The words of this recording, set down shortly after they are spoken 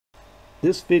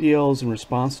This video is in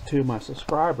response to my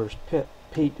subscribers,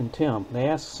 Pete and Tim. They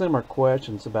asked similar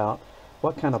questions about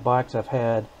what kind of bikes I've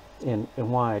had and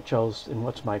why I chose and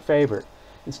what's my favorite.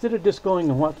 Instead of just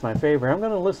going on what's my favorite, I'm going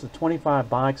to list the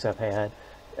 25 bikes I've had,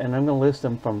 and I'm going to list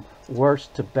them from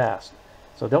worst to best.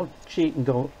 So don't cheat and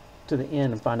go to the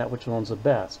end and find out which one's the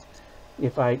best.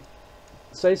 If I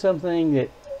say something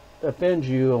that offends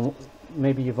you, and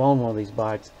maybe you've owned one of these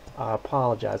bikes, I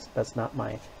apologize. That's not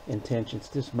my intention. It's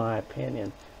just my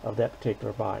opinion of that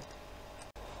particular bike.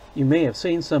 You may have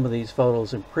seen some of these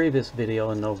photos in previous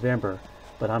video in November,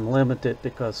 but I'm limited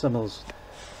because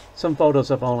some photos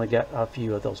I've only got a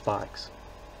few of those bikes.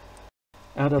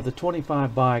 Out of the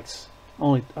 25 bikes,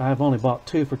 I've only bought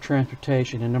 2 for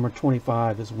transportation, and number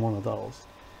 25 is one of those.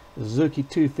 The Suzuki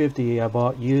 250 I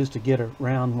bought used to get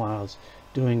around while I was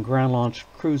doing ground launch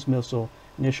cruise missile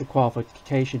initial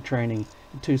qualification training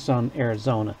in Tucson,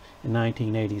 Arizona in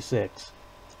 1986.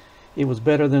 It was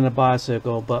better than a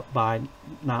bicycle, but by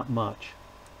not much.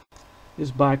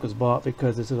 This bike was bought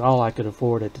because this is all I could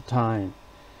afford at the time.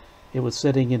 It was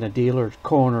sitting in a dealer's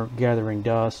corner gathering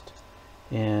dust,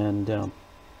 and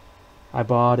I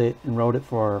bought it and rode it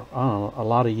for, I don't know, a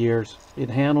lot of years. It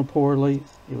handled poorly,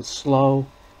 it was slow,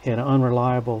 had an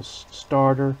unreliable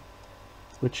starter,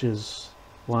 which is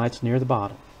why it's near the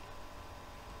bottom.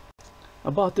 I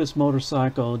bought this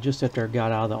motorcycle just after I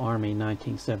got out of the Army in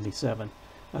 1977.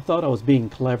 I thought I was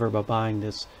being clever by buying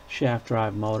this shaft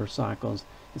drive motorcycle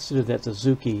instead of that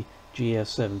Suzuki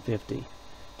GS750.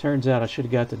 Turns out I should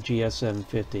have got the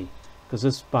GS750 because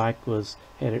this bike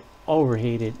had it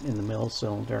overheated in the middle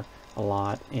cylinder a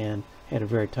lot and had a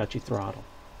very touchy throttle.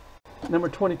 Number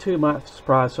 22 might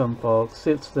surprise some folks.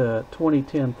 It's the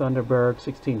 2010 Thunderbird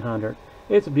 1600.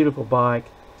 It's a beautiful bike.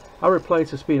 I replaced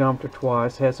the speedometer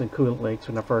twice, had some coolant leaks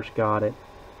when I first got it.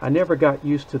 I never got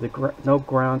used to the no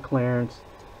ground clearance,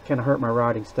 kind of hurt my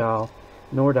riding style,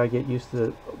 nor did I get used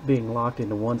to being locked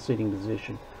into one seating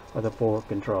position or the forward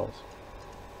controls.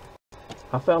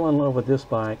 I fell in love with this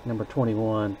bike, number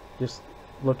 21, just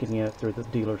looking at it through the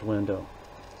dealer's window.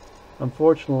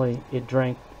 Unfortunately, it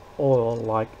drank oil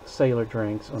like sailor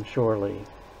drinks on shore leave.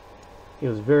 It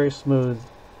was very smooth,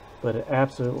 but it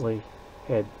absolutely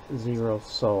had zero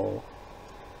soul.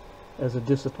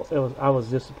 I was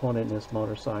disappointed in this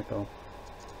motorcycle.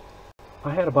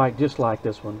 I had a bike just like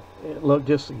this one. It looked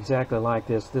just exactly like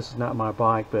this. This is not my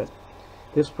bike, but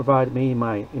this provided me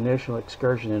my initial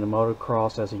excursion into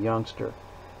motocross as a youngster.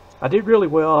 I did really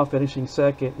well, finishing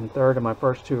second and third in my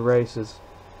first 2 races.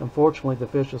 Unfortunately, the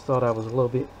officials thought I was a little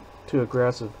bit too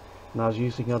aggressive and I was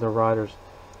using other riders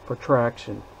for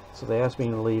traction, so they asked me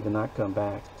to leave and not come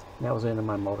back. And that was the end of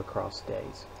my motocross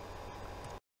days.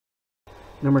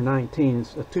 Number 19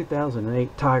 is a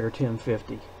 2008 Tiger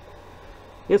 1050.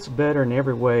 It's better in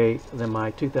every way than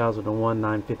my 2001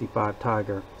 955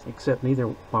 Tiger, except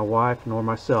neither my wife nor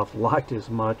myself liked it as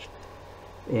much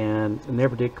and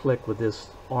never did click with this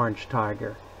orange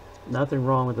Tiger. Nothing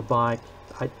wrong with the bike,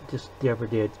 I just never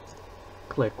did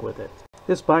click with it.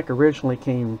 This bike originally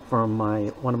came from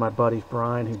one of my buddies,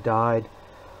 Brian, who died.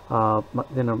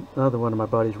 Then another one of my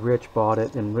buddies, Rich, bought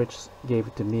it, and Rich gave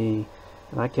it to me,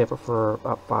 and I kept it for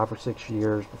about 5 or 6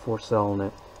 years before selling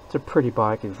it. It's a pretty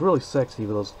bike. It's really sexy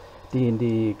with those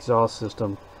D&D exhaust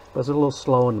system, but it's a little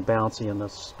slow and bouncy in the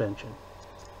suspension.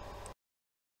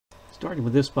 Starting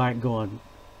with this bike,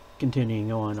 continuing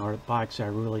on, are bikes I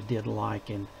really did like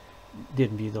and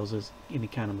didn't view those as any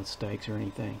kind of mistakes or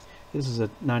anything. This is a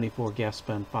 94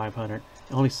 Gaspin 500,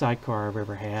 the only sidecar I've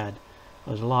ever had.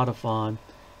 It was a lot of fun,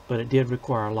 but it did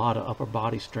require a lot of upper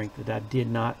body strength that I did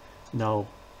not know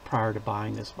prior to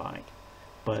buying this bike,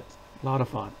 but a lot of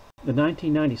fun. The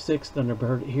 1996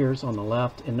 Thunderbird here is on the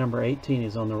left and number 18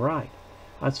 is on the right.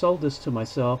 I sold this to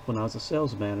myself when I was a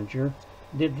sales manager.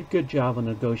 Did a good job on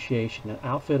negotiation. I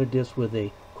outfitted this with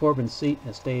a Corbin seat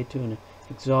and a stay-tuned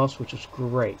exhaust, which is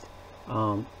great.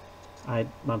 My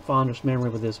fondest memory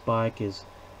with this bike is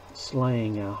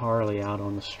slaying a Harley out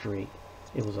on the street.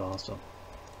 It was awesome.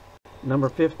 Number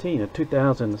 15, a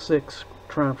 2006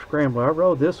 Triumph Scrambler. I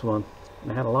rode this one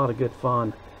and I had a lot of good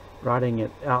fun riding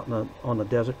it out on the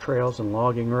desert trails and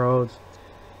logging roads,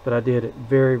 but I did it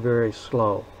very, very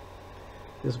slow.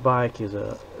 This bike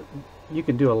you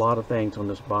can do a lot of things on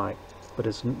this bike, but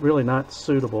it's really not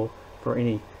suitable for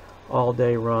any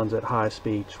all-day runs at high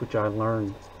speeds, which I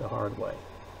learned the hard way.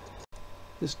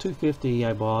 This 250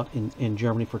 I bought in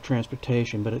Germany for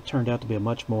transportation, but it turned out to be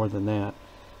much more than that.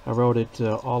 I rode it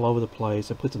all over the place.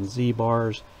 I put some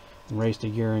Z-bars and raced a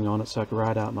gearing on it so I could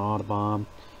ride out in the Autobahn,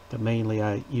 but mainly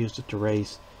I used it to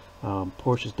race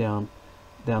Porsches down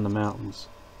the mountains.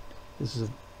 This is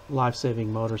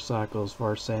life-saving motorcycle as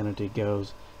far as sanity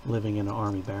goes, living in an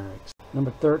army barracks.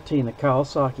 Number 13, the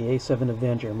Kawasaki A7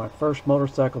 Avenger, my first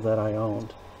motorcycle that I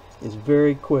owned. Is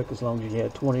very quick as long as you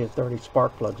had 20 or 30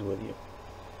 spark plugs with you.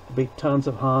 I beat tons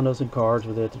of Hondas and cars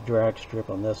with it to drag strip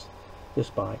on this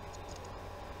bike.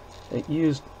 It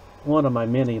used one of my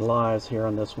many lies here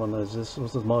on this one. This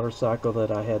was the motorcycle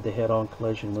that I had the head-on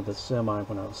collision with a semi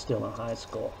when I was still in high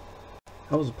school.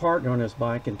 I was a partner on this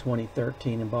bike in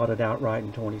 2013 and bought it outright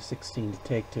in 2016 to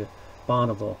take to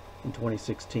Bonneville in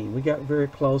 2016. We got very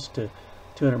close to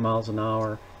 200 miles an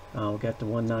hour. We got to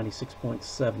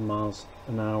 196.7 miles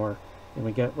an hour, and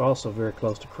we got also very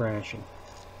close to crashing.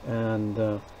 And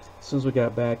as soon as we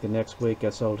got back the next week,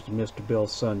 I sold it to Mr.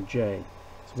 Bill's son Jay.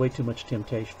 It's way too much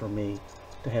temptation for me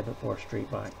to have it for a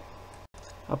street bike.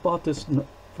 I bought this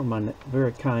from my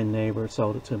very kind neighbor,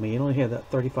 sold it to me. It only had that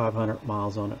 3,500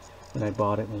 miles on it when I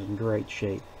bought it. It was in great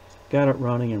shape. Got it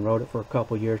running and rode it for a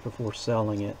couple years before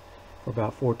selling it for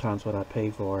about 4 times what I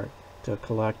paid for it to a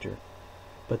collector.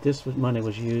 But this money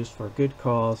was used for a good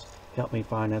cause, helped me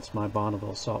finance my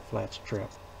Bonneville Salt Flats trip.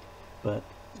 But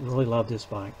really love this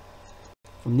bike.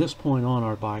 From this point on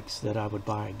are bikes that I would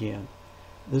buy again.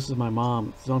 This is my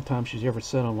mom. It's the only time she's ever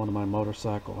sat on one of my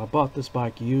motorcycles. I bought this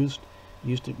bike used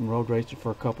it and road raced it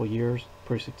for a couple of years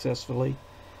pretty successfully.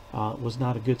 It was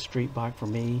not a good street bike for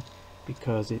me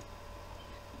because it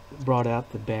brought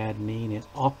out the bad in me, and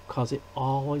because it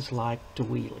always liked to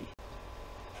wheelie.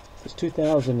 It's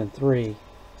 2003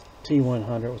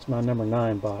 T100 was my number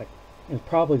 9 bike. It's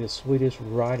probably the sweetest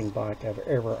riding bike I've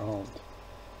ever owned.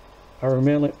 I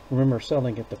remember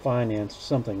selling it to finance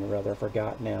something or other, I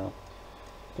forgot now.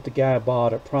 But the guy I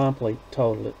bought it promptly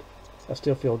totaled it. I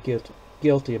still feel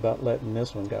guilty about letting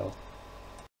this one go.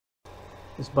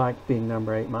 This bike being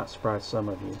number 8 might surprise some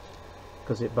of you,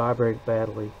 because it vibrated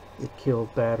badly, it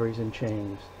killed batteries and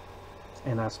chains,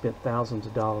 and I spent thousands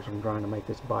of dollars on trying to make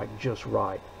this bike just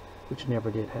right, which never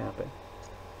did happen.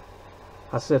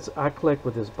 I clicked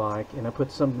with this bike, and I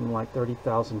put something like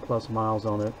 30,000 plus miles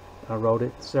on it. I rode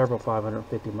it several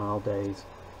 550-mile days,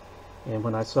 and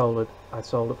when I sold it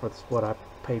for what I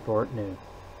paid for it new.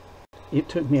 It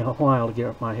took me a while to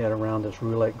get my head around this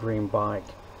roulette green bike.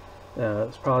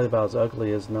 It's probably about as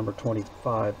ugly as number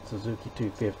 25 Suzuki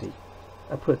 250.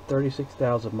 I put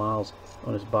 36,000 miles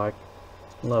on this bike,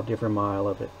 loved every mile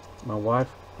of it. My wife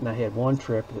and I had one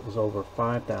trip that was over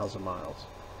 5,000 miles.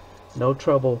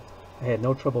 I had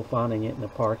no trouble finding it in the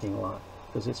parking lot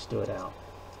because it stood out.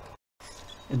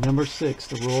 And number 6,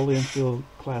 the Royal Enfield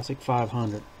Classic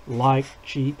 500. Light,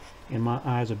 cheap, and my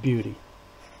eyes a beauty.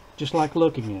 Just like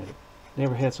looking at it.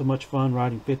 Never had so much fun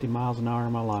riding 50 miles an hour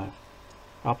in my life.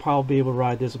 I'll probably be able to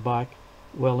ride this bike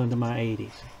well into my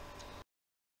 80s.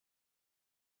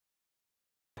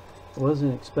 I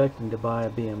wasn't expecting to buy a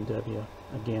BMW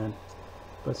again,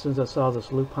 but since I saw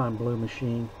this Lupine Blue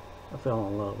machine, I fell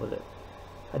in love with it.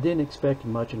 I didn't expect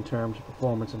much in terms of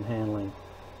performance and handling,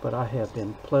 but I have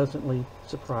been pleasantly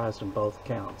surprised on both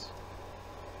counts.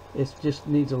 It just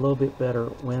needs a little bit better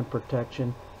wind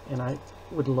protection, and I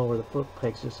would lower the foot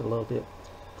pegs just a little bit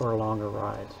for longer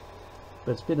rides.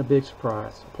 But it's been a big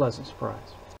surprise, a pleasant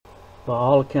surprise. By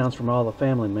all accounts from all the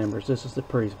family members, this is the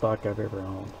prettiest bike I've ever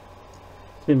owned.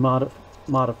 It's been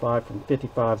modified from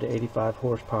 55 to 85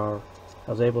 horsepower.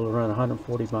 I was able to run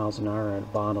 140 miles an hour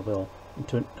at Bonneville in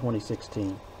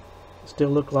 2016. It still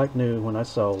looked like new when I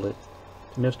sold it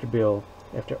to Mr. Bill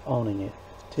after owning it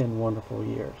 10 wonderful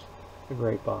years. A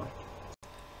great bike.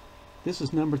 This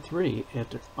is number 3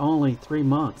 after only 3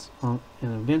 months, and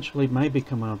eventually may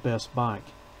become my best bike.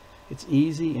 It's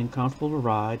easy and comfortable to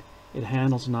ride. It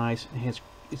handles nice and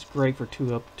it's great for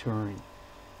 2-up touring.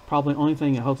 Probably the only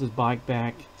thing that holds this bike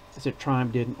back is that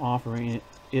Triumph didn't offer it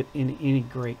in any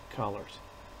great colors.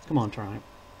 Come on, Triumph.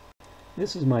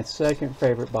 This is my second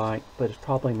favorite bike, but it's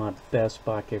probably my best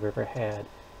bike I've ever had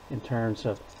in terms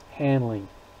of handling,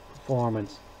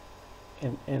 performance,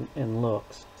 and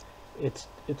looks. It's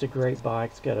a great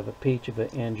bike. It's got a peach of an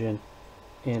engine,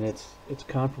 and it's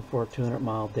comfortable for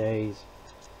 200-mile days,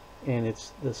 and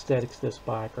the aesthetics of this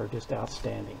bike are just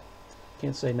outstanding.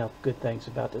 Can't say enough good things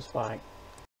about this bike.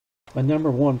 My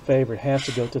number 1 favorite has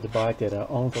to go to the bike that I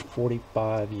owned for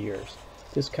 45 years.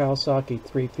 This Kawasaki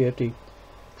 350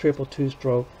 triple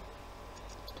 2-stroke,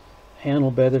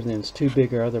 handled better than its 2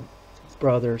 bigger other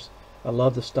brothers. I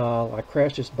love the style. I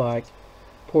crashed this bike,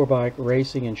 poor bike,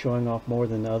 racing and showing off more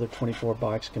than the other 24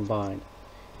 bikes combined.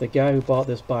 If the guy who bought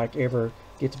this bike ever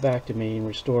gets back to me and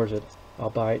restores it, I'll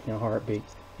buy it in a heartbeat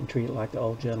and treat it like the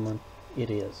old gentleman it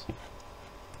is.